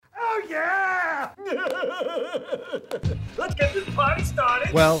Let's get this party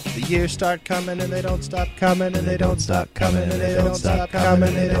started. Well, the years start coming and they don't stop coming and they don't stop coming and they don't stop coming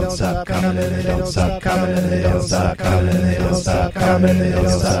and they don't stop coming and they don't stop coming and they don't stop coming and they don't stop coming and they don't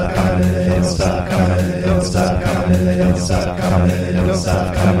stop coming and they don't stop coming and they don't stop coming and they don't stop coming and they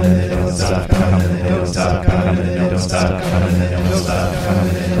don't stop coming and they don't stop coming and they don't stop coming and they don't stop coming and they don't stop coming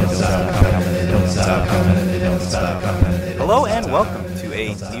and they don't stop coming and they don't stop coming and they don't stop coming. Hello and welcome to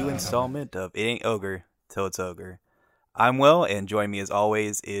a new installment of It Ain't Ogre Till It's Ogre. I'm Will, and joining me as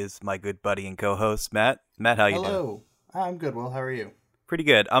always is my good buddy and co-host, Matt. Matt, how you doing? Hello. I'm good, Will. How are you? Pretty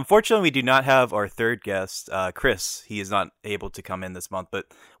good. Unfortunately, we do not have our third guest, Chris. He is not able to come in this month, but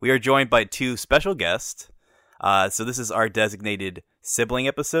we are joined by two special guests. So this is our designated sibling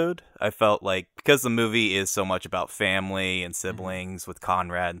episode. I felt like because the movie is so much about family and siblings with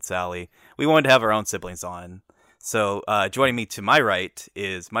Conrad and Sally, we wanted to have our own siblings on. So joining me to my right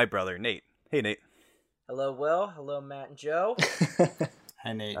is my brother, Nate. Hey, Nate. Hello, Will. Hello, Matt and Joe.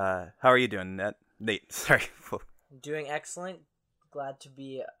 Hi, Nate. How are you doing, Nate? Sorry. I'm doing excellent. Glad to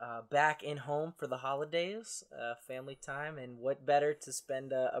be back in home for the holidays, family time, and what better to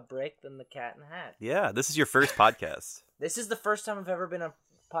spend a break than the Cat in the Hat? Yeah, this is your first podcast. This is the first time I've ever been on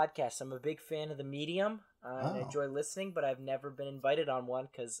a podcast. I'm a big fan of the medium. I enjoy listening, but I've never been invited on one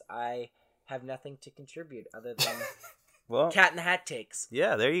because I have nothing to contribute other than Well, Cat in the Hat takes.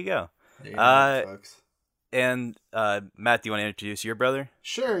 Yeah, there you go. There you go, folks. And Matt, do you want to introduce your brother?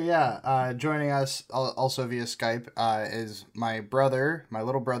 Sure, yeah. Joining us also via Skype is my brother, my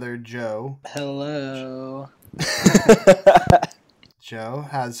little brother, Joe. Hello. Joe,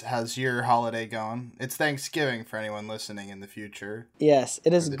 how's your holiday going? It's Thanksgiving for anyone listening in the future. Yes,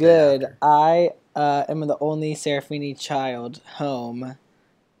 it is the day good. after. I am the only Serafini child home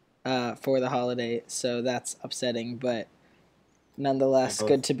for the holiday, so that's upsetting, but nonetheless,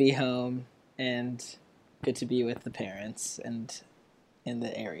 good to be home and good to be with the parents and in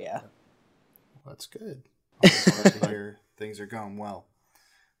the area. Well, that's good. I'm glad to hear things are going well.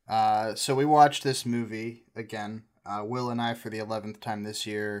 So we watched this movie again. Will and I for the 11th time this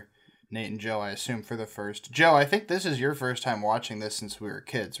year. Nate and Joe, I assume, for the first. Joe, I think this is your first time watching this since we were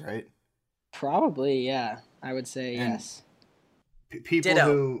kids, right? Probably, yeah. I would say And yes. People Ditto.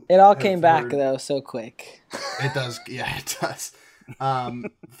 who It all have came back, heard- though, so quick. It does, yeah, it does.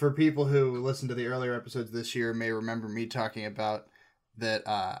 For people who listened to the earlier episodes this year may remember me talking about that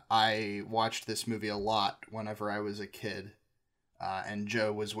I watched this movie a lot whenever I was a kid, and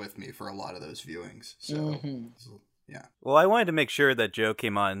Joe was with me for a lot of those viewings. So, yeah. Well, I wanted to make sure that Joe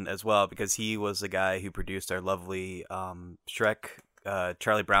came on as well because he was the guy who produced our lovely Shrek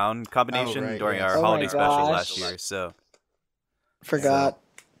Charlie Brown combination right, during yes. our Oh my holiday special gosh. last year. So Forgot.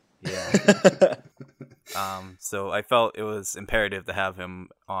 yeah. So I felt it was imperative to have him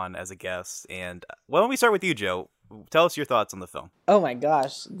on as a guest. And why don't we start with you, Joe? Tell us your thoughts on the film. Oh my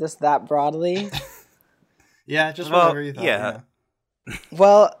gosh, just that broadly? Yeah, just Well, whatever you thought. yeah.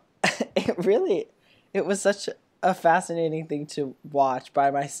 Well, it was such a fascinating thing to watch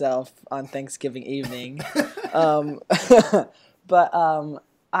by myself on Thanksgiving evening. But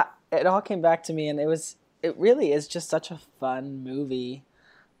it all came back to me, and it really is just such a fun movie.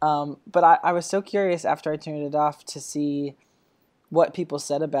 But I was so curious after I turned it off to see what people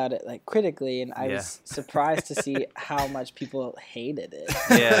said about it, like critically, and I was surprised to see how much people hated it.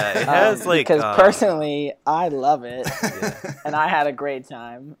 Yeah, it has because personally, I love it, Yeah. and I had a great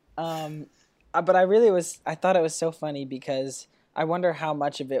time. But I thought it was so funny because I wonder how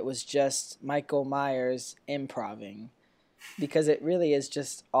much of it was just Michael Myers improving, because it really is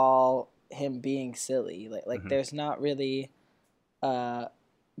just all him being silly. Like there's not really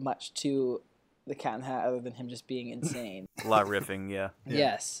much to the Cat in the Hat other than him just being insane. A lot of riffing, yeah.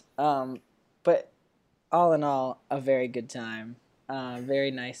 Yes. But all in all, a very good time. Very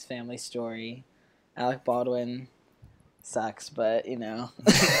nice family story. Alec Baldwin sucks, but you know.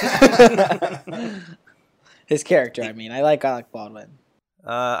 His character, I mean. I like Alec Baldwin.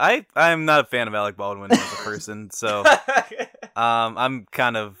 I'm not a fan of Alec Baldwin as a person, so I'm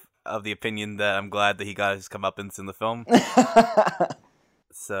kind of the opinion that I'm glad that he got his comeuppance in the film.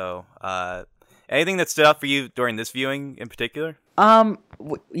 So, anything that stood out for you during this viewing in particular?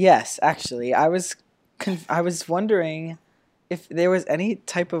 Yes, actually. I was wondering if there was any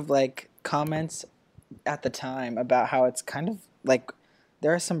type of like comments at the time about how it's kind of like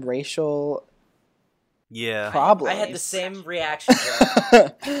there are some racial problems. I had the same reaction, Joe.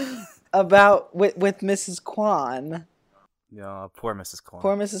 about with Mrs. Kwan. Yeah, poor Mrs. Kwan.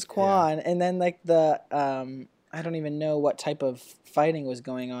 Poor Mrs. Kwan. Yeah. And then like the I don't even know what type of fighting was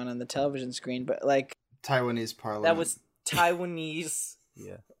going on the television screen, but like Taiwanese parliament. That was Taiwanese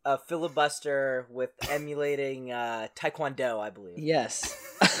Yeah. Filibuster with emulating Taekwondo, I believe. Yes.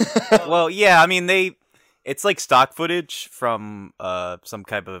 Well, yeah, I mean it's like stock footage from some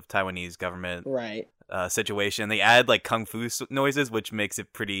type of Taiwanese government Right. situation. They add like kung fu noises, which makes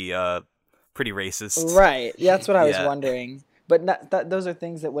it pretty racist. Right. Yeah, that's what I was Yeah. wondering. But those are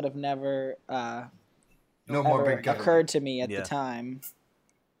things that would have never No more ever big government. occurred to me at Yeah. the time.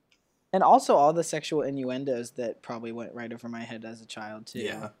 And also all the sexual innuendos that probably went right over my head as a child too.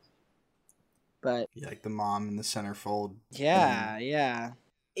 Yeah. But Yeah, like the mom in the centerfold. yeah, yeah.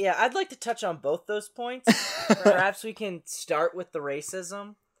 Yeah, I'd like to touch on both those points. Perhaps we can start with the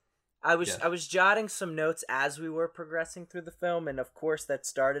racism. I was jotting some notes as we were progressing through the film, and of course that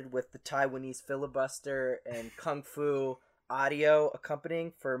started with the Taiwanese filibuster and kung fu audio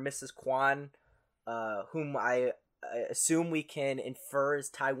accompanying for Mrs. Kwan, whom I assume we can infer is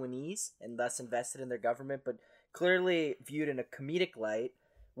Taiwanese and thus invested in their government, but clearly viewed in a comedic light.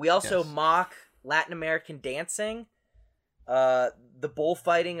 We also Yes. mock Latin American dancing, the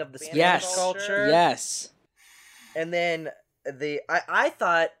bullfighting of the Spanish Yes. culture. Yes. And then I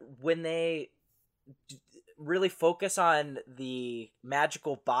thought when they really focus on the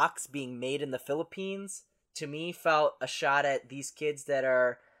magical box being made in the Philippines, to me felt a shot at these kids that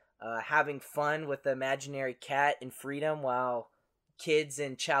are having fun with the imaginary cat in freedom while kids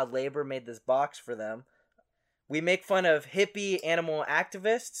in child labor made this box for them. We make fun of hippie animal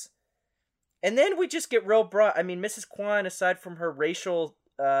activists. And then we just get real broad. I mean, Mrs. Kwan, aside from her racial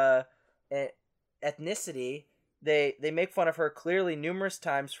ethnicity, they make fun of her clearly numerous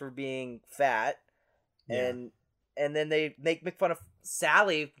times for being fat. Yeah. And then they make fun of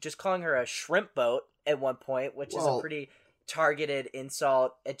Sally, just calling her a shrimp boat at one point, which is a pretty targeted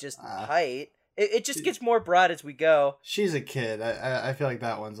insult at just height. It just gets more broad as we go. She's a kid. I feel like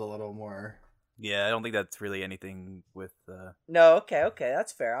that one's a little more. Yeah, I don't think that's really anything with. No, okay,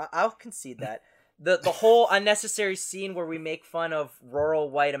 that's fair. I'll concede that. The whole unnecessary scene where we make fun of rural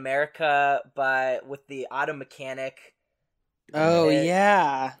white America with the auto mechanic. Oh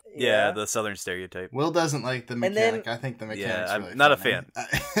yeah. Yeah, the Southern stereotype. Will doesn't like the mechanic. I think the mechanic's I'm really not funny. a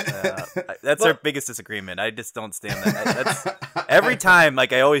fan. That's our biggest disagreement. I just don't stand that. That's every time.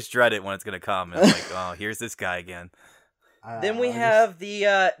 Like I always dread it when it's gonna come. And I'm like, oh, here's this guy again. Then we have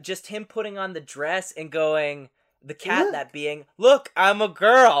the just him putting on the dress and going, the cat that being, look, I'm a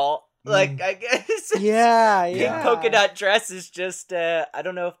girl. Like I guess Yeah, pink yeah. polka dot dress is just I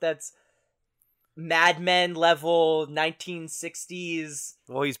don't know if that's Mad Men level 1960s.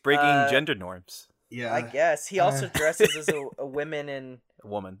 Well, he's breaking gender norms. Yeah. I guess he also dresses as a woman and A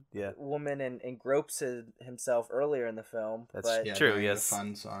woman, yeah. and gropes himself earlier in the film. That's but true. doing Yes. the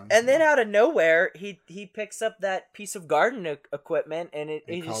fun song. and then out of nowhere, he picks up that piece of garden equipment and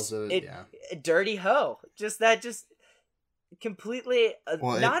He calls it a dirty hoe. Just completely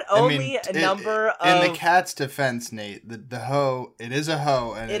not I only mean, a number of in the cat's defense, Nate, the hoe, it is a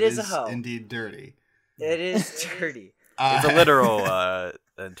hoe, and It it is is a hoe. indeed dirty. it is dirty. It's a literal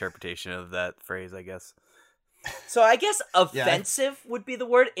interpretation of that phrase, I guess. So I guess offensive would be the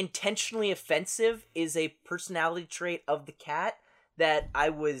word. Intentionally offensive is a personality trait of the cat that I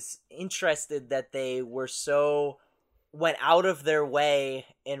was interested that they went out of their way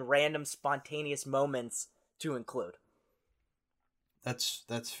in random spontaneous moments to include.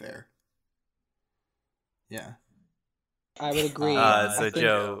 That's fair. Yeah. I would agree. So I think-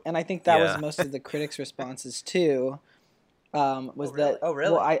 Joe, and I think that yeah. was most of the critics' responses too. Was really? that? Oh,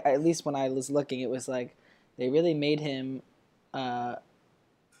 really? Well, I at least when I was looking, it was like they really made him,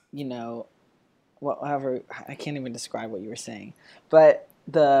 whatever. I can't even describe what you were saying, but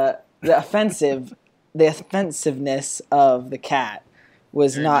the offensiveness of the cat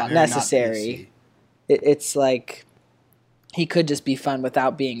was not necessary. It's like he could just be fun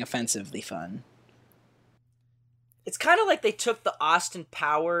without being offensively fun. It's kind of like they took the Austin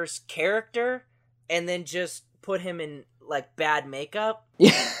Powers character and then just put him in like bad makeup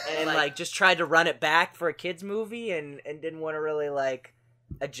and like just tried to run it back for a kids movie and didn't want to really like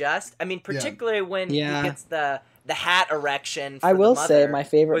adjust. I mean, particularly when he gets the hat erection. For I will the say mother my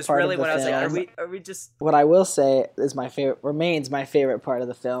favorite was part really of the when film. I was like, are we just? What I will say is remains my favorite part of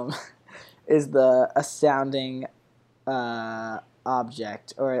the film is the astounding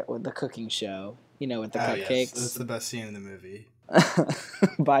object or the cooking show. You know, with the cupcakes. Yes. That's the best scene in the movie.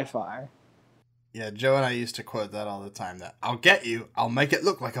 By far. Yeah, Joe and I used to quote that all the time. That I'll get you. I'll make it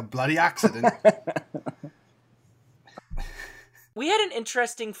look like a bloody accident. We had an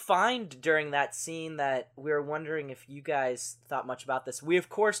interesting find during that scene that we were wondering if you guys thought much about this. We, of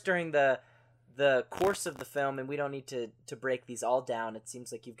course, during the course of the film, and we don't need to break these all down. It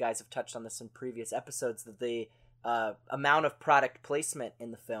seems like you guys have touched on this in previous episodes, that the amount of product placement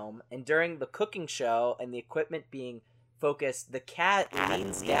in the film. And during the cooking show and the equipment being focused, the cat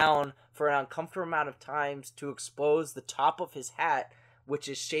leans down for an uncomfortable amount of times to expose the top of his hat, which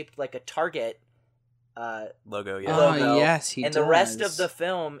is shaped like a Target Logo, yeah. logo. Oh, yes, he and does. the rest of the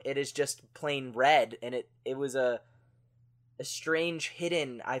film, it is just plain red, and it was a strange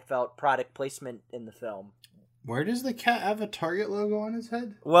hidden, I felt, product placement in the film. Where does the cat have a Target logo on his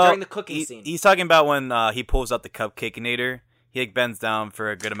head? Well, During the cooking scene. He's talking about when he pulls out the Cupcakeinator. He like bends down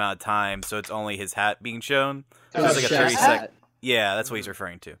for a good amount of time, so it's only his hat being shown. So it's like a Chef's 30-second. hat. Yeah, that's what he's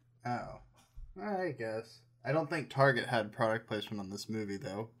referring to. Oh. I guess. I don't think Target had product placement on this movie,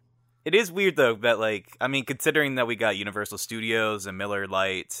 though. It is weird though that considering that we got Universal Studios and Miller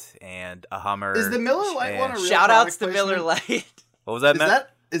Lite and a Hummer. Is the Miller Lite one a real Shout outs product to Miller placement? Lite. What was that, Matt?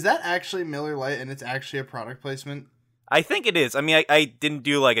 Is that actually Miller Lite and it's actually a product placement? I think it is. I mean, I didn't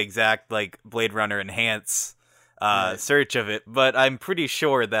do like exact like Blade Runner Enhance search of it, but I'm pretty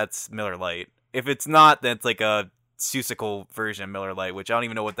sure that's Miller Lite. If it's not, then it's like a Seussical version of Miller Lite, which I don't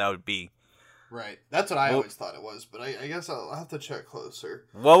even know what that would be. Right. That's what I always thought it was, but I guess I'll have to check closer.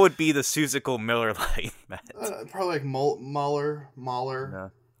 What would be the Seussical Miller Lite, Matt? Probably like Mahler,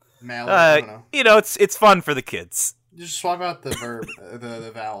 No. Maller, I don't know. You know, it's fun for the kids. Just swap out the verb,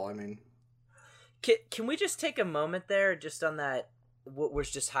 the vowel, I mean. Can we just take a moment there just on that, what was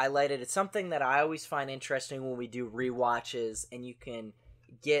just highlighted? It's something that I always find interesting when we do rewatches and you can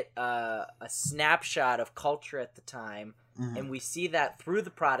get a snapshot of culture at the time, and we see that through the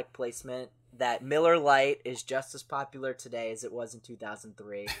product placement, that Miller Lite is just as popular today as it was in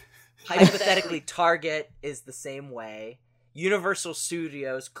 2003. Hypothetically, Target is the same way. Universal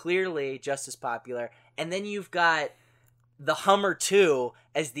Studios, clearly just as popular. And then you've got the Hummer 2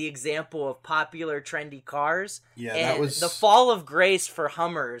 as the example of popular trendy cars. Yeah, and that was... the fall of grace for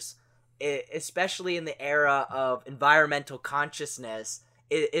Hummers, especially in the era of environmental consciousness,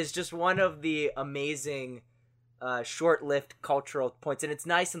 is just one of the amazing short-lived cultural points. And it's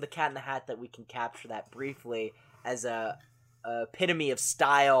nice in The Cat in the Hat that we can capture that briefly as a epitome of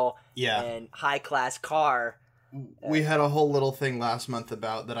style and high-class car. We had a whole little thing last month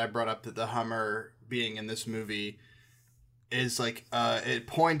about that I brought up that the Hummer being in this movie is like it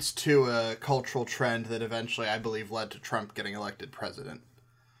points to a cultural trend that eventually I believe led to Trump getting elected president.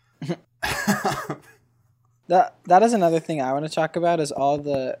 That is another thing I want to talk about is all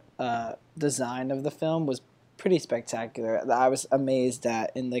the design of the film was pretty spectacular. I was amazed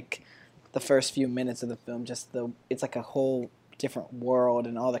at in like the first few minutes of the film, it's like a whole different world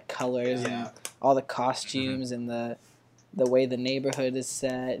and all the colors and all the costumes and the way the neighborhood is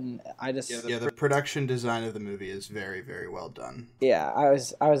set, and I just the production design of the movie is very, very well done. Yeah, I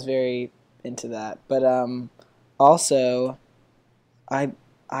was very into that, but also I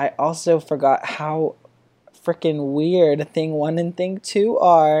also forgot how freaking weird Thing 1 and Thing 2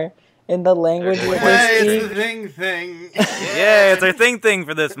 are in the language that they It's speak. the thing. Yeah, it's our thing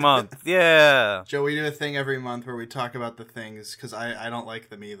for this month. Yeah. Joe, we do a thing every month where we talk about the things because I don't like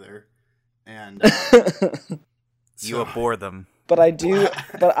them either, and You abhor them. But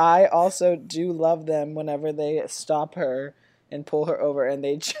I also do love them whenever they stop her and pull her over and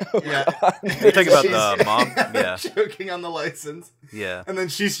they choke. Yeah. You're talking about the mom? Yeah. Choking on the license. Yeah. And then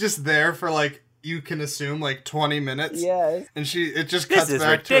she's just there for like, you can assume like 20 minutes. Yes. And it just This cuts is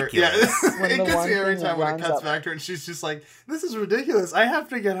back ridiculous. to her. Yeah. When It the gets one me every thing time when it runs cuts up- back to her and she's just like, this is ridiculous. I have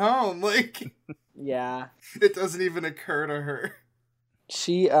to get home. Like, Yeah. it doesn't even occur to her.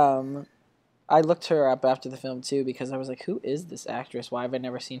 She I looked her up after the film too because I was like, who is this actress? Why have I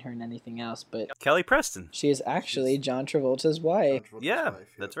never seen her in anything else? But Kelly Preston. she is actually John Travolta's wife. Yeah,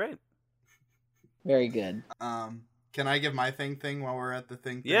 that's right. Very good. Can I give my thing while we're at the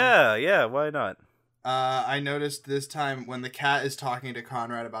thing? Yeah, why not? I noticed this time when the cat is talking to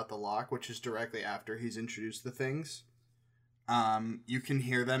Conrad about the lock, which is directly after he's introduced the things, you can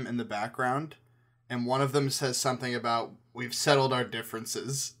hear them in the background, and one of them says something about, we've settled our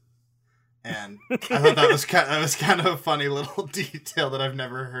differences. And I thought that was kind of a funny little detail that I've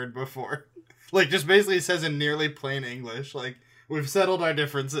never heard before. Like, just basically says in nearly plain English, like, we've settled our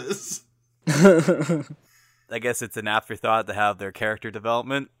differences. I guess it's an afterthought to have their character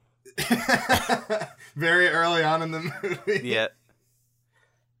development. Very early on in the movie. Yeah.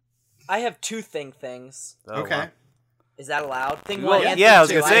 I have two things. Oh, Okay. wow. Is that allowed? Thing Well, one and yeah, thing I was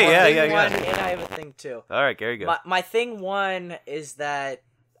two. gonna say, I have yeah, thing yeah. one and I have a thing two. All right, Gary, go. My thing one is that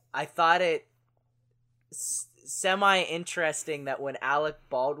I thought it semi-interesting that when Alec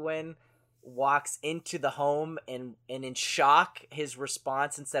Baldwin walks into the home and in shock, his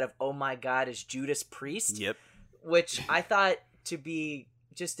response instead of "Oh my God" is Judas Priest. Yep. Which I thought to be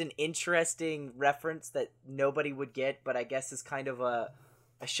just an interesting reference that nobody would get, but I guess is kind of a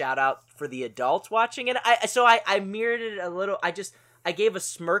shout out for the adults watching it. I mirrored it a little. I gave a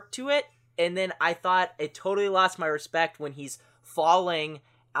smirk to it, and then I thought it totally lost my respect when he's falling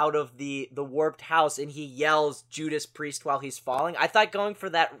out of the warped house and he yells Judas Priest while he's falling. I thought going for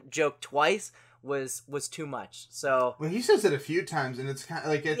that joke twice was too much. So Well, he says it a few times, and it's kind of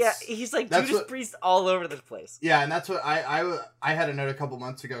like he's like Judas Priest all over the place. Yeah, and that's what I had a note a couple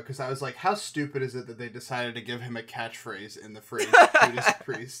months ago because I was like, how stupid is it that they decided to give him a catchphrase in the phrase Judas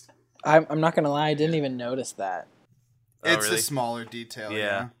Priest? I'm not gonna lie, I didn't even notice that. It's really? a smaller detail.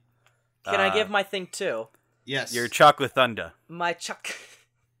 Yeah. Can I give my thing too? Yes. Your Chocolate Thunder.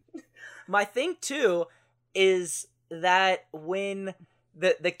 My thing too is that when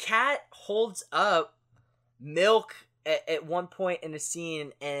the cat holds up Milk at one point in a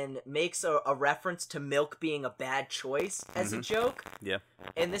scene and makes a reference to Milk being a bad choice as a joke. Yeah.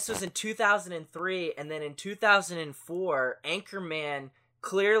 And this was in 2003, and then in 2004, Anchorman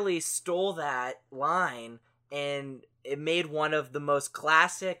clearly stole that line, and it made one of the most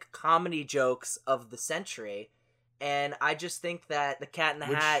classic comedy jokes of the century. And I just think that the Cat in the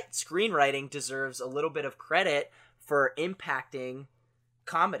Hat screenwriting deserves a little bit of credit for impacting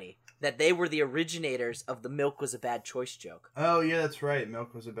comedy. That they were the originators of the Milk was a bad choice joke. Oh, yeah, that's right.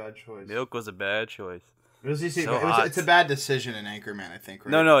 Milk was a bad choice. Milk was a bad choice. What does he say? So It's a bad decision in Anchorman, I think,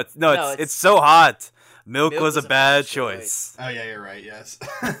 right? No, it's so hot. Milk was a bad choice. choice. Oh, yeah, you're right, yes.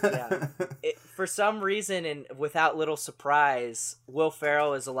 Yeah. For some reason, and without little surprise, Will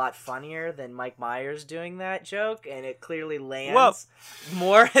Ferrell is a lot funnier than Mike Myers doing that joke, and it clearly lands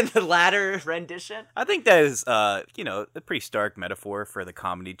more in the latter rendition. I think that is, a pretty stark metaphor for the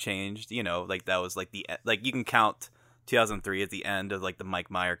comedy changed. Like that was like you can count 2003 as the end of like the Mike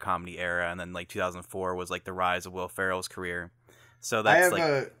Myers comedy era, and then like 2004 was like the rise of Will Ferrell's career. So that's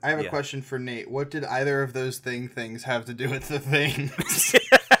I have a question for Nate. What did either of those things have to do with the thing?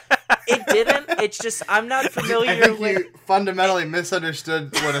 It didn't. It's just I'm not I familiar think with. you fundamentally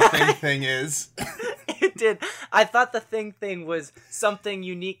misunderstood what a thing is. It did. I thought the thing was something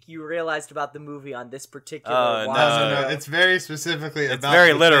unique you realized about the movie on this particular watch. No. It's very specifically it's about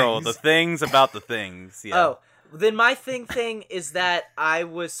very the literal. things. The things about the things. Yeah. Oh, then my thing is that I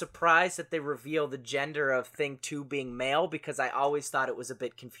was surprised that they reveal the gender of Thing 2 being male, because I always thought it was a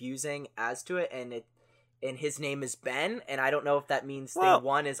bit confusing as to it, and his name is Ben, and I don't know if that means Thing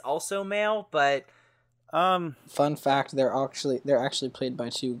 1 is also male, but fun fact, they're actually played by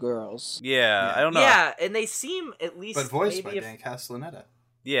two girls. Yeah, I don't know. Yeah, and they seem at least But voiced by maybe Dan Castellaneta.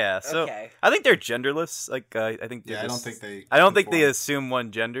 Yeah, so Okay. I think they're genderless. Like I think they're Yeah, just, I don't think they they assume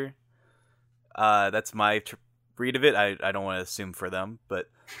one gender. That's my read of it. I don't want to assume for them, but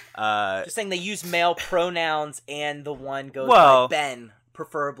just saying they use male pronouns, and the one goes Well- by Ben,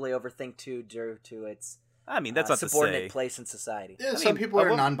 preferably over Thing 2 due to its I mean that's not to subordinate say. place in society. Yeah, I some mean, people I are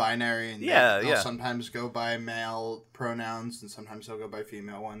will- non-binary, and Yeah, they'll yeah. sometimes go by male pronouns, and sometimes they'll go by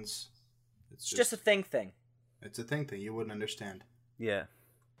female ones. It's just a thing. It's a thing you wouldn't understand. Yeah.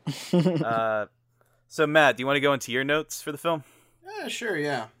 So Matt, do you want to go into your notes for the film? Yeah, sure,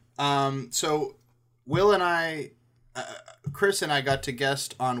 yeah. So Will and I, Chris and I got to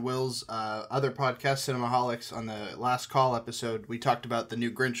guest on Will's other podcast, Cinemaholics, on the Last Call episode. We talked about the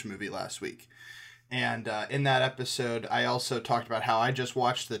new Grinch movie last week. And in that episode, I also talked about how I just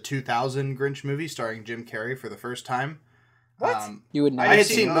watched the 2000 Grinch movie starring Jim Carrey for the first time. What? You would never I had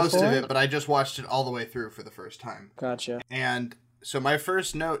seen seen it most of before? it, but I just watched it all the way through for the first time. Gotcha. And so my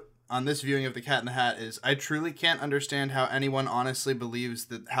first note on this viewing of The Cat in the Hat is, I truly can't understand how anyone honestly believes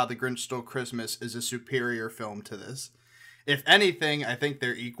that How the Grinch Stole Christmas is a superior film to this. If anything, I think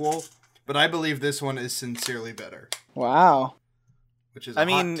they're equal, but I believe this one is sincerely better. Wow. Which is I a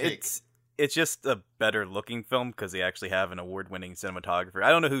mean, hot take. it's just a better looking film because they actually have an award-winning cinematographer. I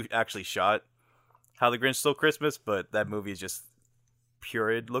don't know who actually shot How the Grinch Stole Christmas, but that movie is just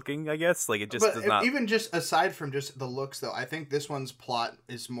purid looking, I guess. Like, it just But does not. even just aside from just the looks, though, I think this one's plot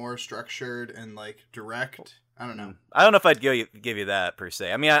is more structured and like direct. I don't know. I don't know if I'd give you that per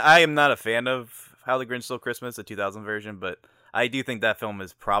se. I mean, I am not a fan of How the Grinch Stole Christmas, the 2000 version, but I do think that film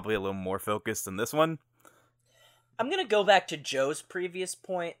is probably a little more focused than this one. I'm going to go back to Joe's previous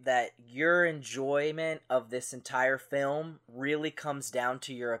point that your enjoyment of this entire film really comes down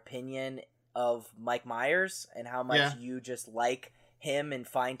to your opinion of Mike Myers and how much you just like him and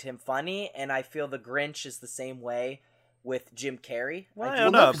find him funny. And I feel the Grinch is the same way with Jim Carrey. Well, I I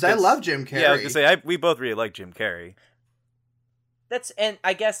don't do- know. Because I love Jim Carrey. Yeah, I was gonna say we both really like Jim Carrey. and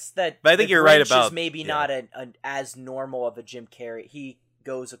I guess that But I think the you're right Grinch about- is maybe yeah. not an as normal of a Jim Carrey. He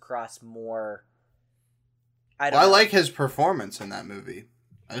goes across more. I Well, I know. like his performance in that movie.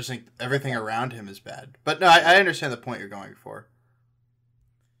 I just think everything around him is bad. But no, I understand the point you're going for.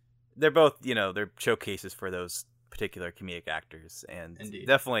 They're both, they're showcases for those particular comedic actors, and Indeed.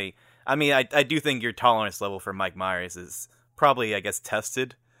 definitely, I mean, I do think your tolerance level for Mike Myers is probably, I guess,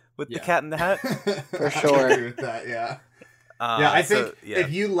 tested with the Cat in the Hat. For I sure. agree with that, yeah. I think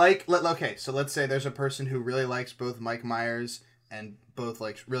if you like... Okay, so let's say there's a person who really likes both Mike Myers and both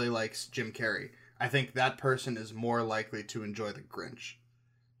really likes Jim Carrey. I think that person is more likely to enjoy The Grinch.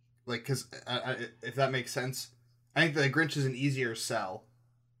 Like, because if that makes sense, I think The Grinch is an easier sell.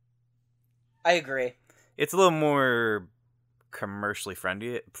 I agree. It's a little more commercially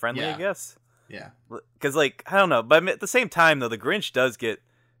friendly, Yeah. I guess. Yeah. Because, I don't know. But at the same time, though, The Grinch does get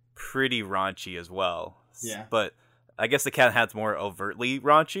pretty raunchy as well. Yeah. But I guess The Cat in the Hat's more overtly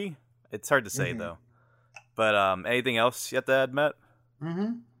raunchy. It's hard to say, though. But anything else you have to add, Matt?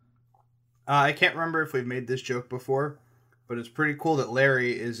 Mm-hmm. I can't remember if we've made this joke before, but it's pretty cool that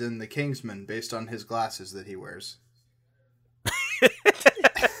Larry is in The Kingsman based on his glasses that he wears.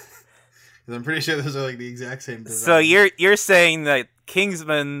 I'm pretty sure those are the exact same design. So you're saying that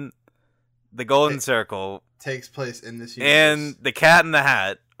Kingsman, The Golden Circle, takes place in this universe. and The Cat in the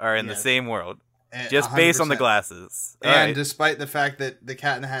Hat are in the Yes. same world, And just based on the 100%. glasses. All And right. despite the fact that The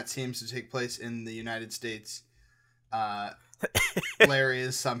Cat in the Hat seems to take place in the United States, Larry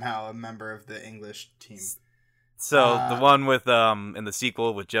is somehow a member of the English team. So the one with in the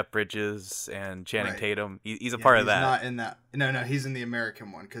sequel with Jeff Bridges and Channing Right. Tatum, he's a part of he's that. Not in that. No, he's in the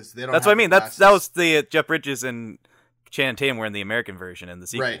American one because they don't. That's have what I mean. the That was glasses. the Jeff Bridges and Channing Tatum were in the American version in the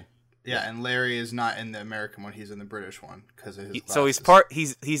sequel. Right. Yeah, and Larry is not in the American one. He's in the British one because of his. So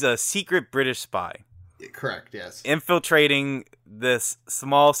glasses. he's a secret British spy Correct. Yes. infiltrating this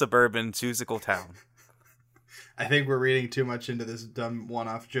small suburban musical town. I think we're reading too much into this dumb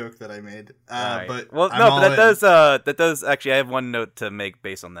one-off joke that I made. Right. But I'm but all in. that does actually. I have one note to make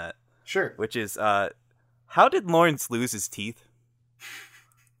based on that, Sure. which is how did Lawrence lose his teeth?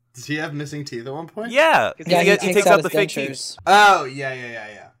 Does he have missing teeth at one point? Yeah, Yeah, he he takes out the his fake teeth. dentures. Oh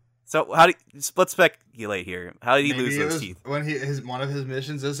yeah. So let's speculate here. How did he lose Maybe it those was teeth? when one of his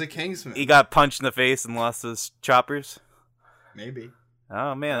missions as a Kingsman. He got punched in the face and lost his choppers. Maybe.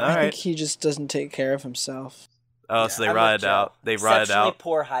 Oh man! All I right. think he just doesn't take care of himself. Oh, so they I'm with rotted Joe. out. They rotted Exceptionally out.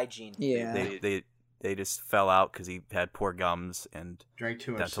 poor hygiene. Yeah. They just fell out because he had poor gums and Drank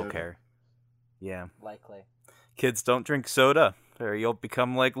too much dental soda. care. Yeah, Likely. kids don't drink soda, or you'll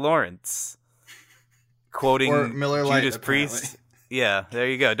become like Lawrence. Quoting Or Miller Lite, Judas apparently. Priest. Yeah, there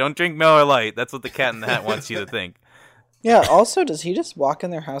you go. Don't drink Miller Lite. That's what the Cat in the Hat wants you to think. Yeah. Also, does he just walk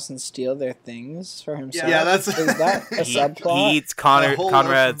in their house and steal their things for himself? Yeah, that's- Is that a He subplot? eats A whole loaf of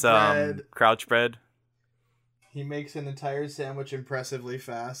Conrad's bread. crouch bread. He makes an entire sandwich impressively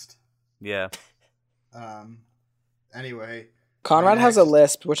fast. Yeah. Anyway. Conrad Right has a next.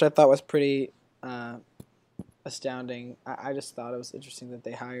 lisp, which I thought was pretty astounding. I just thought it was interesting that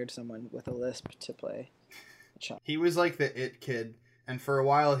they hired someone with a lisp to play a child. He was like the it kid. And for a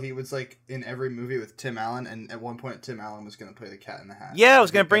while, he was like in every movie with Tim Allen. And at one point, Tim Allen was going to play the Cat in the Hat. Yeah, I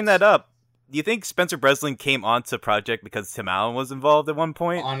was going to think bring that's- that up. Do you think Spencer Breslin came onto Project because Tim Allen was involved at one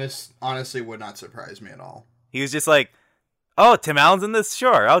point? Honestly, would not surprise me at all. He was just like, "Oh, Tim Allen's in this.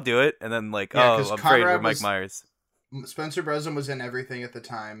 Sure, I'll do it." And then like, Yeah, "Oh, 'cause I'm afraid Conrad with Mike was- Myers." Spencer Breslin was in everything at the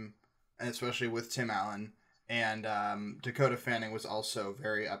time, and especially with Tim Allen. And Dakota Fanning was also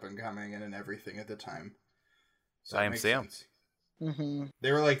very up and coming and in everything at the time. So I it Am makes Sam. sense. Mm-hmm.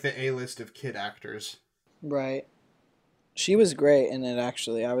 They were like the A-list of kid actors. Right. She was great in it.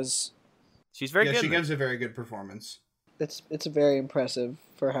 Actually, She's very Yeah, good. she in it. gives a very good performance. It's very impressive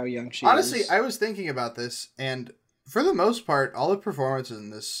for how young she Honestly, is. I was thinking about this, and for the most part, all the performances in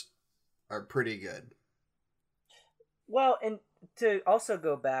this are pretty good. Well, and to also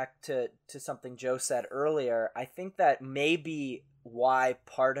go back to something Joe said earlier, I think that may be why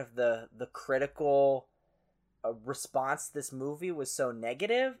part of the critical response to this movie was so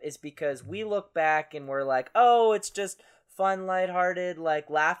negative is because we look back and we're like, oh, it's just fun, lighthearted, like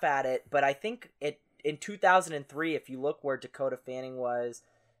laugh at it. But I think in 2003, if you look where Dakota Fanning was,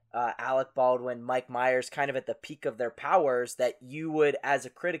 Alec Baldwin, Mike Myers, kind of at the peak of their powers, that you would, as a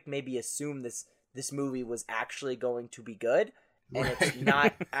critic, maybe assume this movie was actually going to be good, and it's Right.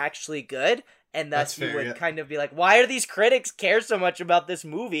 not actually good, and thus That's you fair, would yeah. kind of be like, why do these critics care so much about this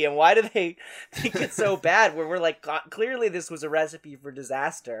movie, and why do they think it's so bad, where we're like, clearly this was a recipe for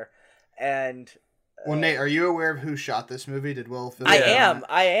disaster. And Well, Nate, are you aware of who shot this movie? Did Will Phillips?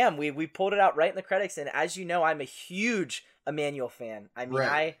 I am. We pulled it out right in the credits, and as you know, I'm a huge Emmanuel fan. I mean,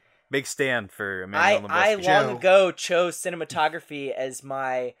 Right. Big stand for Emmanuel I Lubezki. long Joe. ago chose cinematography as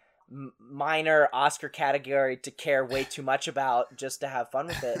my minor Oscar category to care way too much about just to have fun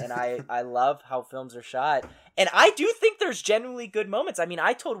with it. And I love how films are shot. And I do think there's genuinely good moments. I mean,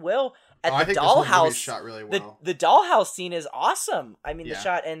 I told Will at I the think this whole movie's dollhouse, shot really well. the dollhouse scene is awesome. I mean, the Yeah.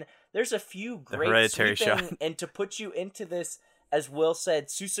 shot, and there's a few great Hereditary sweeping, shot. and to put you into this, as Will said,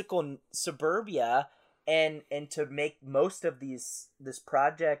 Seussical suburbia, and to make most of this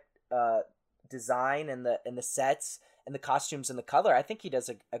project design and the sets and the costumes and the color, I think he does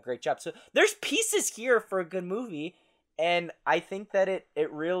a great job. So there's pieces here for a good movie, and I think that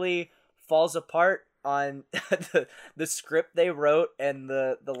it really falls apart on the script they wrote and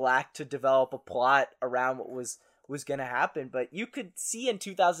the lack to develop a plot around what was going to happen. But you could see in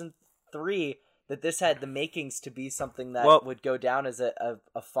 2003 that this had the makings to be something that would go down as a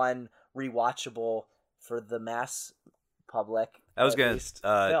fun rewatchable for the mass public. I was going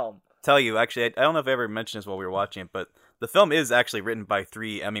to film. tell you, actually, I don't know if I ever mentioned this while we were watching it, but the film is actually written by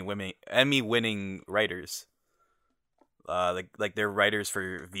 3 Emmy-winning writers. Like they're writers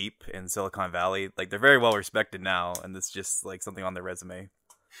for Veep and Silicon Valley. Like they're very well respected now, and it's just like something on their resume.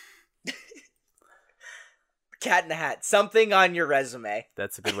 Cat in the Hat, something on your resume.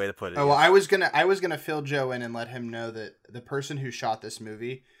 That's a good way to put it. Oh, well, I was gonna fill Joe in and let him know that the person who shot this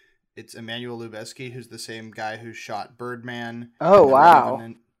movie, it's Emmanuel Lubezki, who's the same guy who shot Birdman. Oh, and wow.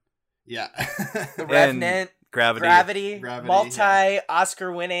 Revenant. Yeah. The Revenant, Gravity.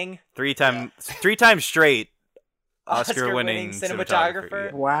 multi-Oscar winning, three times straight Oscar-winning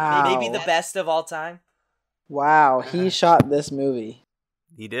cinematographer. Wow. Maybe the best of all time. Wow, he shot this movie.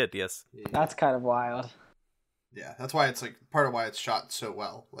 He did, yes. That's kind of wild. Yeah, that's why it's like part of why it's shot so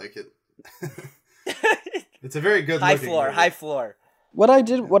well. Like it, it's a very good high movie. floor. What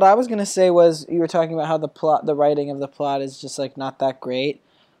I was gonna say was, you were talking about how the writing of the plot is just like not that great,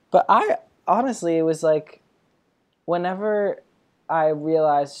 but I honestly, it was like, whenever I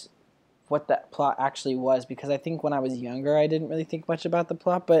realized what that plot actually was, because I think when I was younger I didn't really think much about the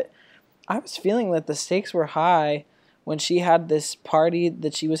plot, but I was feeling that the stakes were high when she had this party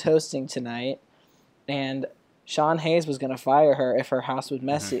that she was hosting tonight, and Sean Hayes was gonna fire her if her house was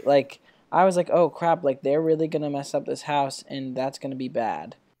messy. Mm-hmm. Like, I was like, oh crap, like they're really gonna mess up this house, and that's gonna be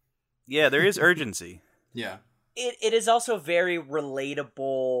bad. Yeah, there is urgency. Yeah. It is also very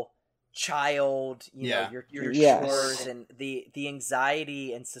relatable child, you know, your Yes. chores, and the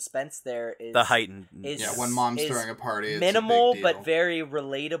anxiety and suspense there is The heightened. When mom's throwing a party, it's minimal a big deal. but very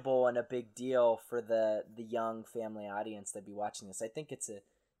relatable and a big deal for the young family audience that'd be watching this. I think it's a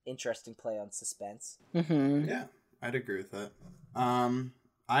interesting play on suspense. Mm-hmm. Yeah, I'd agree with that.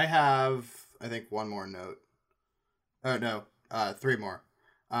 I have, I think, one more note. Oh no, 3 more.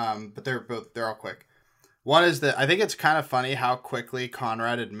 But they're all quick. One is that I think it's kind of funny how quickly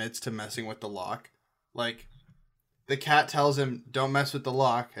Conrad admits to messing with the lock. Like, the cat tells him, "Don't mess with the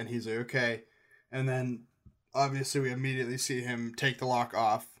lock," and he's like, "Okay." And then, obviously, we immediately see him take the lock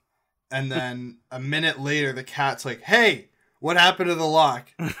off. And then a minute later, the cat's like, "Hey, what happened to the lock?"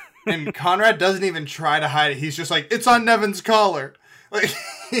 And Conrad doesn't even try to hide it. He's just like, "It's on Nevin's collar." Like,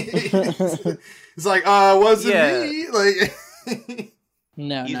 it's like, wasn't me. Like,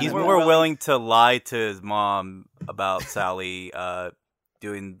 No, He's more willing to lie to his mom about Sally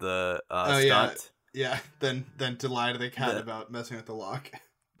doing the stunt. Yeah, than to lie to the cat about messing with the lock.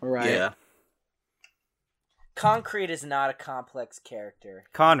 Right. Yeah. Concrete is not a complex character.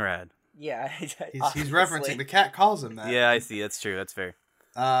 Conrad. Yeah, He's referencing, the cat calls him that. Yeah, I see. That's true. That's fair.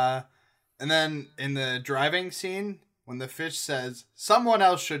 And then in the driving scene, when the fish says, "Someone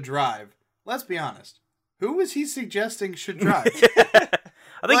else should drive," let's be honest. Who was he suggesting should drive?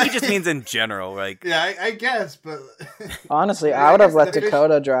 I think he just means in general. Like, yeah, I guess, but honestly, I would have let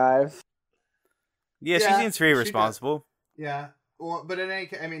Dakota drive. yeah, she seems very responsible. Yeah. Well, but in any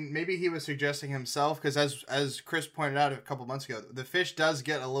case, I mean, maybe he was suggesting himself, because as Chris pointed out a couple months ago, the fish does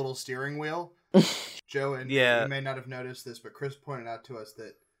get a little steering wheel. Joe and you may not have noticed this, but Chris pointed out to us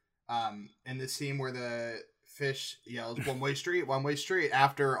that in the scene where the fish yells one-way street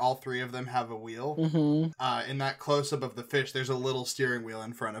after all 3 of them have a wheel, in that close-up of the fish, there's a little steering wheel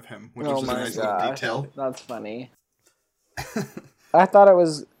in front of him, which is a nice little detail. That's funny. I thought it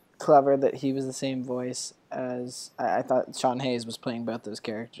was clever that he was the same voice as I thought Sean Hayes was playing both those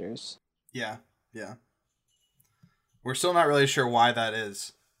characters. Yeah. We're still not really sure why that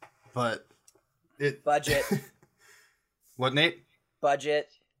is, but budget. What, Nate? Budget.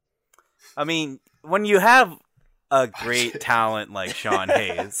 I mean, when you have a great talent like Sean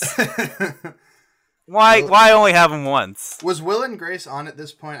Hayes, why only have him once? Was Will and Grace on at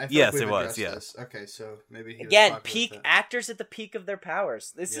this point? I feel yes, like it was. Yes. This. Okay, so maybe he again, was peak actors at the peak of their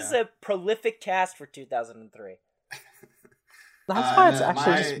powers. This is a prolific cast for 2003. That's why and it's then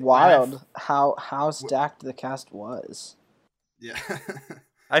actually my- just my- wild how stacked the cast was. Yeah.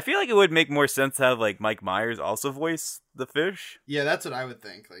 I feel like it would make more sense to have like Mike Myers also voice the fish. Yeah, that's what I would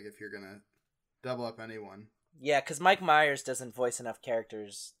think. Like, if you're gonna double up anyone. Yeah, because Mike Myers doesn't voice enough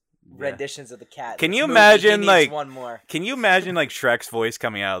characters renditions of the cat. Can This you movie, imagine, he needs like- one more? Can you imagine like Shrek's voice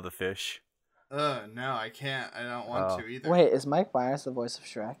coming out of the fish? No, I can't. I don't want to either. Wait, is Mike Myers the voice of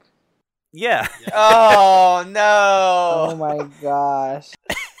Shrek? Yeah. Oh Oh no! my gosh.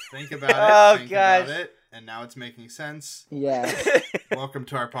 Think about it. Oh, think gosh. about it. And now it's making sense. Yeah. Welcome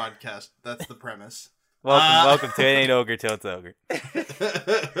to our podcast. That's the premise. Welcome to It Ain't Ogre Till It's Ogre.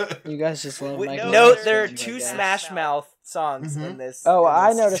 You guys just love Mike Myers. Note there are I two guess. Smash Mouth songs Mhm. in this. Oh, in I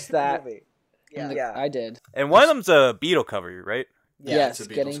this noticed that. movie. In the- Yeah. I did. And one of them's a Beatle cover, right? Yeah, Yes, it's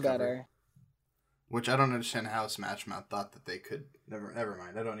a Beatles getting cover. better. Which I don't understand how Smash Mouth thought that they could. Never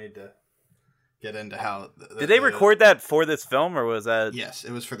mind. I don't need to get into how. Did they record that for this film, or was that? Yes,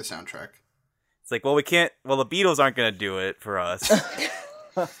 it was for the soundtrack. It's like, well, we can't. Well, the Beatles aren't going to do it for us.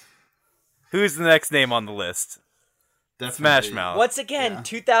 Who's the next name on the list? Definitely. Smash Mouth. Once again, Yeah.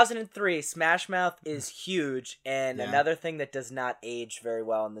 2003, Smash Mouth is huge, and Yeah. another thing that does not age very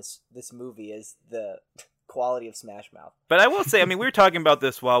well in this movie is the quality of Smash Mouth. But I will say, I mean, we were talking about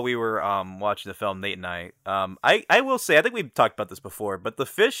this while we were watching the film, Nate and I. I will say, I think we've talked about this before, but the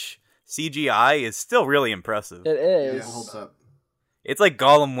fish CGI is still really impressive. It Yeah, is. it holds up. It's like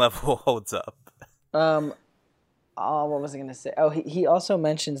Gollum level holds up. Oh, what was I gonna say? Oh, he also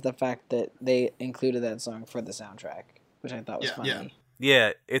mentions the fact that they included that song for the soundtrack, which I thought was Yeah, funny. yeah.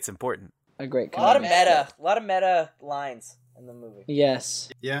 Yeah, it's important. A great A lot of commitment. meta lines in the movie. Yes.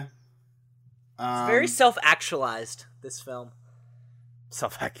 Yeah. It's very self-actualized, this film.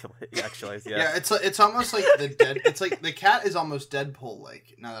 Self-actualized, yeah. Yeah, it's almost like the dead. It's like the cat is almost Deadpool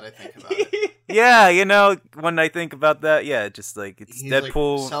like. Now that I think about it, Yeah, you know, when I think about that, yeah, just like it's he's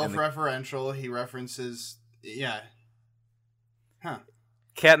Deadpool. like and the self-referential. He references. Yeah. Huh.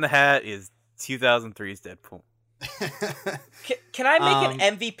 Cat in the Hat is 2003's Deadpool. Can I make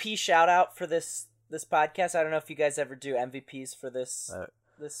an MVP shout out for this podcast? I don't know if you guys ever do MVPs for this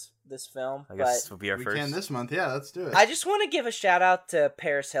this film, I guess this but will be our we first. can this month. Yeah, let's do it. I just want to give a shout out to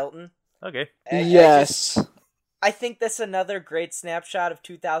Paris Hilton. Okay. Yes. I think that's another great snapshot of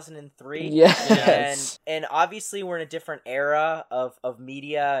 2003. Yes. And obviously we're in a different era of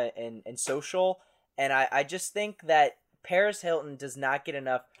media and social. And I just think that Paris Hilton does not get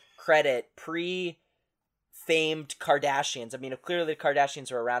enough credit pre-famed Kardashians. I mean, clearly the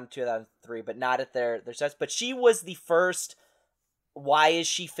Kardashians were around in 2003, but not at their success. But she was the first, why is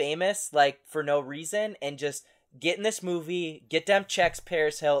she famous? Like, for no reason. And just get in this movie, get them checks,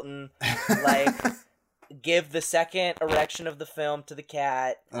 Paris Hilton. Like... give the second erection of the film to the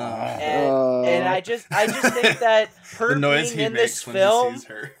cat, and I just think that her The noise being he in this makes when he film sees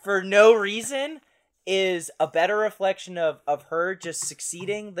her. for no reason is a better reflection of her just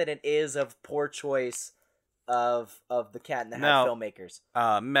succeeding than it is of poor choice of the Cat in the Hat Now- filmmakers.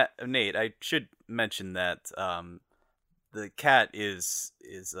 Nate, I should mention that the cat is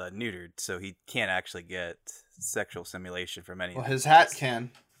neutered, so he can't actually get sexual stimulation from any. Well, his hat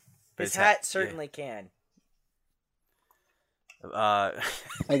can. His hat certainly can. I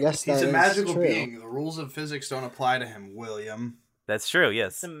guess He's that a is magical true. being. The rules of physics don't apply to him, William. That's true.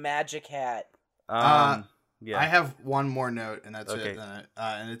 Yes. It's a magic hat. Yeah. I have one more note, and that's Okay. it.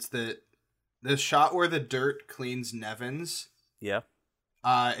 And it's the shot where the dirt cleans Nevins. Yeah.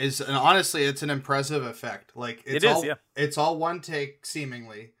 Honestly, it's an impressive effect. Like it's It is, all, yeah. It's all one take,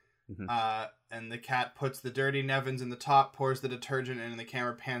 seemingly. Mhm. And the cat puts the dirty Nevins in the top, pours the detergent in, and the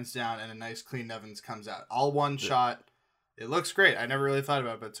camera pans down, and a nice clean Nevins comes out. All one shot. It looks great. I never really thought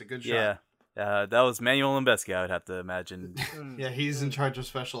about it, but it's a good shot. Yeah. That was Manuel Lembesky, I would have to imagine. Yeah, he's in charge of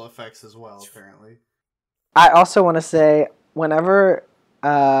special effects as well, apparently. I also want to say, whenever,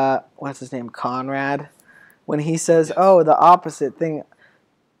 what's his name, Conrad, when he says, Yes. "Oh, the opposite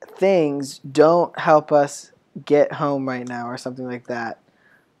things don't help us get home right now," or something like that.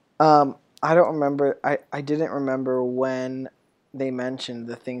 I don't remember. I didn't remember when they mentioned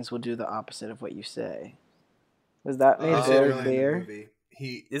the things will do the opposite of what you say. Was that made Is it very really in the clear? movie?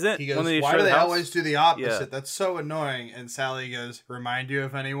 He Isn't he goes, when they why show do the they house?" always do the opposite? Yeah. That's so annoying. And Sally goes, remind you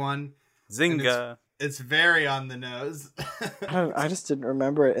of anyone? Zynga. It's very on the nose. I just didn't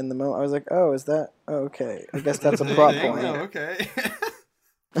remember it in the moment. I was like, "Oh, is that? Oh, okay. I guess that's a plot There you point." go, okay.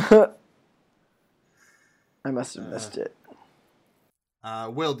 I must have missed it.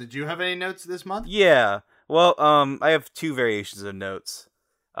 Will, did you have any notes this month? Yeah. Well, I have two variations of notes.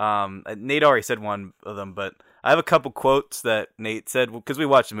 Nate already said one of them, but I have a couple quotes that Nate said because we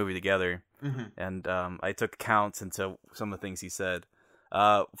watched the movie together, Mm-hmm. and I took counts into some of the things he said.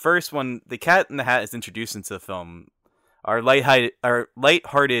 First, when the Cat in the Hat is introduced into the film, our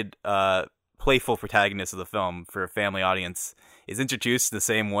lighthearted, playful protagonist of the film for a family audience is introduced the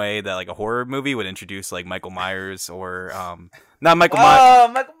same way that like a horror movie would introduce like Michael Myers or not Michael Myers. Oh,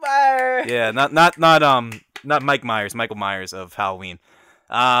 Michael Myers. Yeah, not Mike Myers, Michael Myers of Halloween.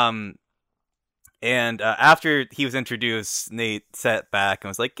 And after he was introduced, Nate sat back and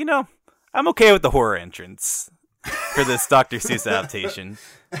was like, I'm okay with the horror entrance for this Dr. Seuss adaptation.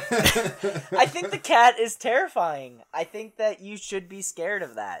 I think the cat is terrifying. I think that you should be scared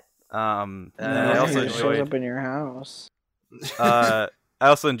of that. And I also it shows enjoyed. up in your house. I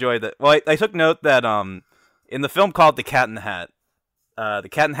also enjoyed that. Well, I took note that in the film called The Cat in the Hat, the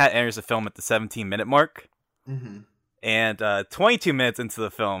Cat in the Hat enters the film at the 17-minute mark. Mm-hmm. And 22 minutes into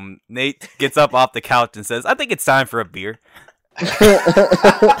the film, Nate gets up off the couch and says, "I think it's time for a beer."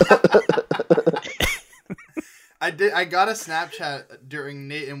 I got a Snapchat during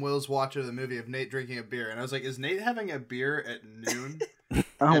Nate and Will's watch of the movie of Nate drinking a beer, and I was like, "Is Nate having a beer at noon?"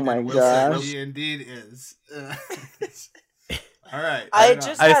 Oh And my then Will said, gosh. he indeed is. All right. I right on.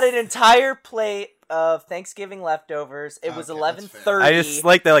 just had an entire plate of Thanksgiving leftovers. It was Okay, that's 11:30. I just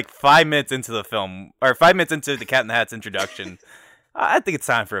like that, like 5 minutes into the film, or 5 minutes into the Cat in the Hat's introduction. I think it's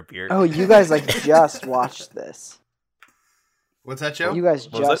time for a beer. Oh, you guys like just watched this. What's that, Joe? You guys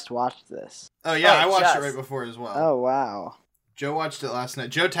What was just watched this. Oh yeah, I watched just. it right before as well. Oh wow. Joe watched it last night.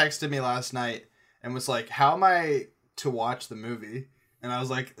 Joe texted me last night and was like, "How am I to watch the movie?" And I was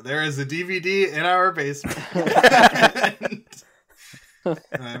like, "There is a DVD in our basement." And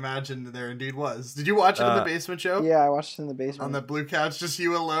I imagined there indeed was. Did you watch it in the basement, Joe? Yeah, I watched it in the basement. On the blue couch, just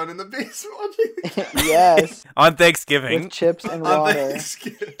you alone in the basement watching the cat? Yes, On Thanksgiving. with chips and On water.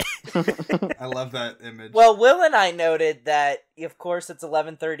 Thanksgiving. I love that image. Well, Will and I noted that, of course, it's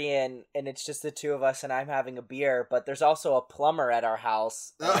 11:30 and it's just the two of us, and I'm having a beer. But there's also a plumber at our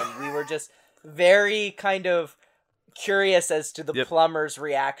house, and we were just very kind of curious as to the Yep. plumber's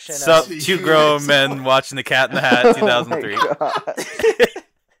reaction. Sup, Of, two grown men watching The Cat in the Hat, 2003.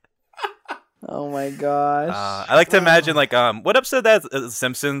 Oh my gosh. I like to imagine, like, what episode that The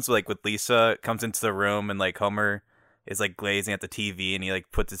Simpsons, like, with Lisa comes into the room and, like, Homer is, like, glazing at the TV and he,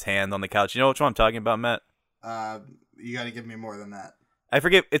 like, puts his hand on the couch. You know which one I'm talking about, Matt? You got to give me more than that. I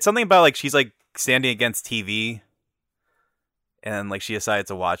forget. It's something about, like, she's, like, standing against TV and, like, she decides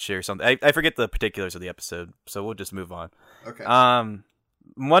to watch it or something. I forget the particulars of the episode, so we'll just move on. Okay.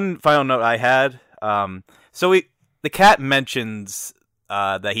 One final note I had. The cat mentions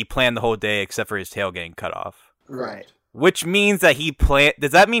that he planned the whole day except for his tail getting cut off, Right. which means that he planned.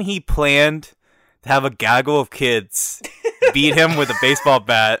 Does that mean he planned to have a gaggle of kids beat him with a baseball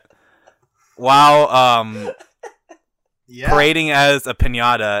bat while Yeah. parading as a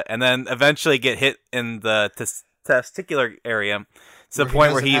piñata, and then eventually get hit in the testicular area to the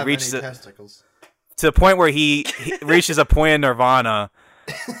point where he reaches testicles. to the point where he reaches a point in nirvana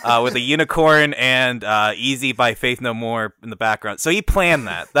with a unicorn and Easy by Faith No More in the background. So he planned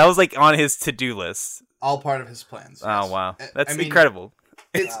that. That was like on his to-do list. All part of his plans. Oh, yes. wow. I That's mean, incredible.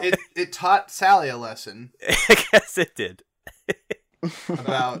 It taught Sally a lesson I guess it did.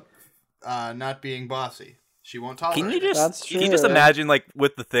 about not being bossy. She won't tolerate Can you it. That's can you just true. imagine, like,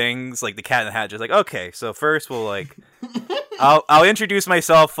 with the things, like the Cat in the Hat, just like, okay, so first we'll, like, I'll introduce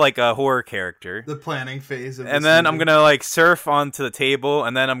myself like a horror character. The planning phase of And this then I'm movie. gonna like surf onto the table,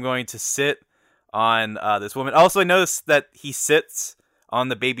 and then I'm going to sit on this woman. Also, I noticed that he sits on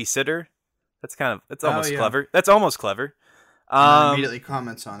the babysitter. That's almost yeah. clever. That's almost clever. And then immediately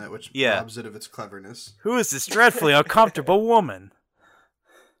comments on it, which yeah. robs it of its cleverness. Who is this dreadfully uncomfortable woman?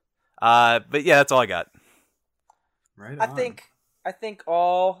 But yeah, that's all I got. Right. I on. think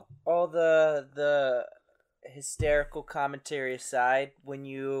all the hysterical commentary aside, when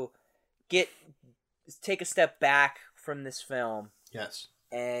you take a step back from this film Yes.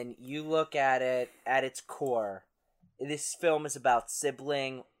 and you look at it at its core, this film is about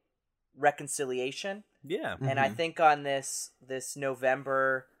sibling reconciliation. Yeah. And I think on this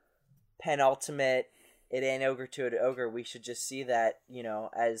November penultimate It Ain't Ogre to an Ogre, we should just see that,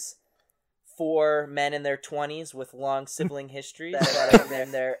 as 4 men in their 20s with long sibling histories that have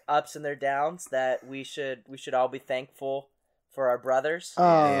been their ups and their downs, that we should all be thankful for our brothers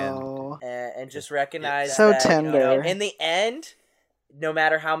Oh. and just recognize So that, tender. in the end, no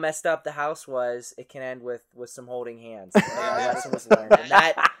matter how messed up the house was, it can end with some holding hands. And that lesson was learned, and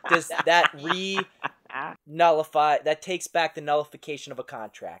that takes back the nullification of a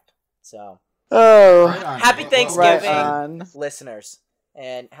contract. So Oh. Right on. Happy Well, Thanksgiving. Right on. listeners,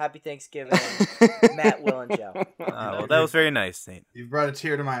 And happy Thanksgiving, Matt, Will, and Joe. Well, that was very nice, Nate. You've brought a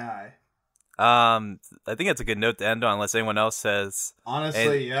tear to my eye. I think that's a good note to end on, unless anyone else says.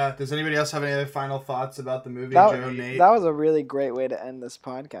 Honestly, yeah. Does anybody else have any other final thoughts about the movie, Joe, Nate? That was a really great way to end this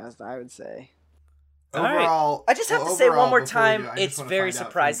podcast, I would say. Overall, I just have to say one more time, it's very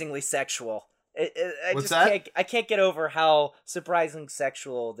surprisingly sexual. I can't get over how surprisingly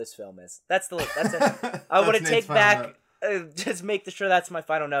sexual this film is. That's it. I want to take back. Just make sure that's my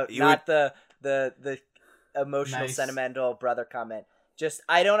final note, not the emotional, sentimental brother comment. Just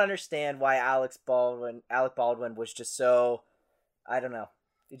I don't understand why Alec Baldwin was just so, I don't know.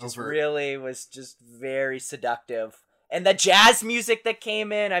 It just really was just very seductive. And the jazz music that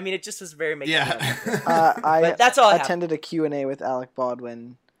came in, I mean, it just was very making. Yeah. But that's all I attended a Q&A with Alec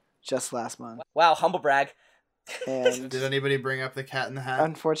Baldwin just last month. Wow, humble brag. And did anybody bring up the Cat in the Hat?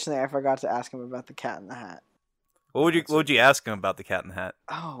 Unfortunately, I forgot to ask him about the Cat in the Hat. What would you ask him about the Cat in the Hat?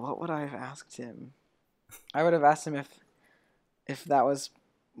 Oh, what would I have asked him? I would have asked him if that was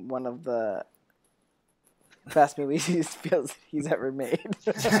one of the best movies he feels he's ever made.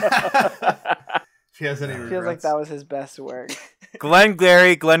 If he has any regrets. Feels like that was his best work. Glenn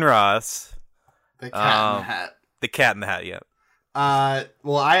Ross. The Cat in the Hat. The Cat in the Hat, yeah.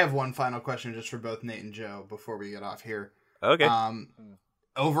 Well, I have one final question just for both Nate and Joe before we get off here. Okay.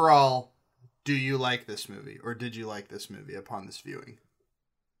 Overall, do you like this movie, or did you like this movie upon this viewing?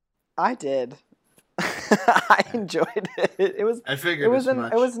 I did. I enjoyed it. It was. I figured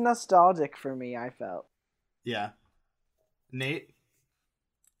it was nostalgic for me. I felt. Yeah. Nate?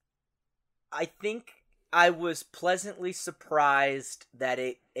 I think I was pleasantly surprised that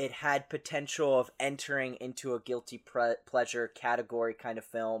it had potential of entering into a guilty pleasure category kind of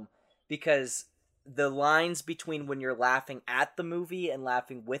film, because the lines between when you're laughing at the movie and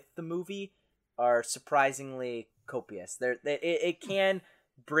laughing with the movie are surprisingly copious. It can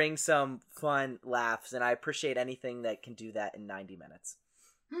bring some fun laughs, and I appreciate anything that can do that in 90 minutes.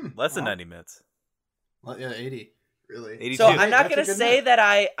 Less than 90 minutes. Well, yeah, 80. Really? 82. So I'm not going to say that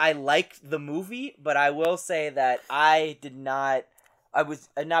I liked the movie, but I will say that I was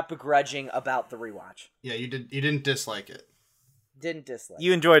not begrudging about the rewatch. Yeah, you didn't dislike it. Didn't dislike it.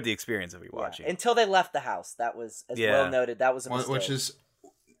 You enjoyed the experience of rewatching. Yeah. Until they left the house. That was, as Will noted, that was a mistake. Which is,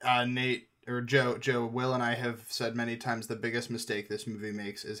 Nate, or Joe, Will and I have said many times the biggest mistake this movie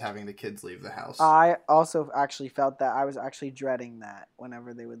makes is having the kids leave the house. I also actually felt that. I was actually dreading that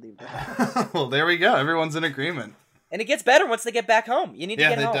whenever they would leave the house. Well, there we go. Everyone's in agreement. And it gets better once they get back home. You need to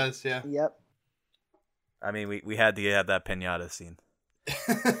get home. Yeah, it does, yeah. Yep. I mean, we had to have that pinata scene.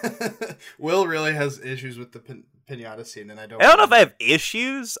 Will really has issues with the pinata scene, and I don't know if I have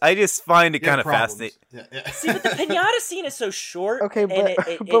issues. I just find it kind of fascinating. Yeah. See, but the pinata scene is so short. Okay, but,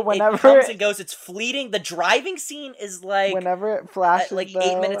 but whenever it comes and goes, it's fleeting. The driving scene is like whenever it flashes, like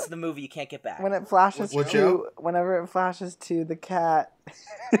 8 minutes of the movie, you can't get back. When it flashes whenever it flashes to the cat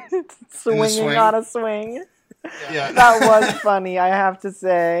swinging on a swing. Yeah. That was funny, I have to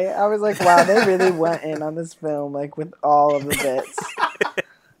say. I was like, wow, they really went in on this film, like, with all of the bits.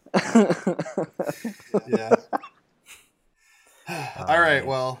 Yeah. All right,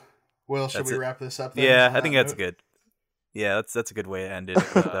 well, Will, should we wrap this up then? Yeah, I think that's good. Yeah, that's a good way to end it.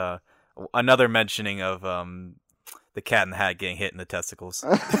 With, another mentioning of the Cat in the Hat getting hit in the testicles.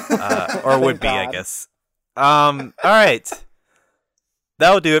 Or would be, I guess. All right.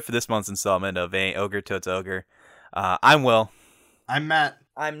 That'll do it for this month's installment of Ain't Ogre Totes Ogre. I'm Will. I'm Matt.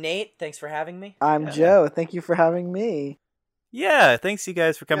 I'm Nate. Thanks for having me. I'm Joe. Thank you for having me. Yeah, thanks you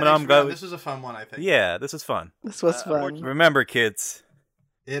guys for coming on. This was a fun one, I think. Yeah, this was fun. This was fun. Remember, kids.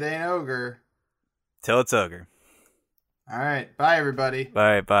 It ain't ogre Till it's ogre. All right. Bye, everybody.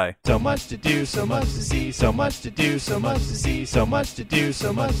 Bye. So much to do, so much to see, so much to do, so much to see, so much to do,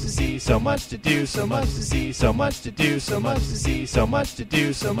 so much to see, so much to do, so much to see, so much to do, so much to see, so much to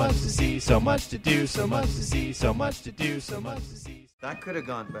do, so much to see, so much to do, so much to see, so much to do, so much to see. That could have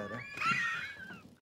gone better.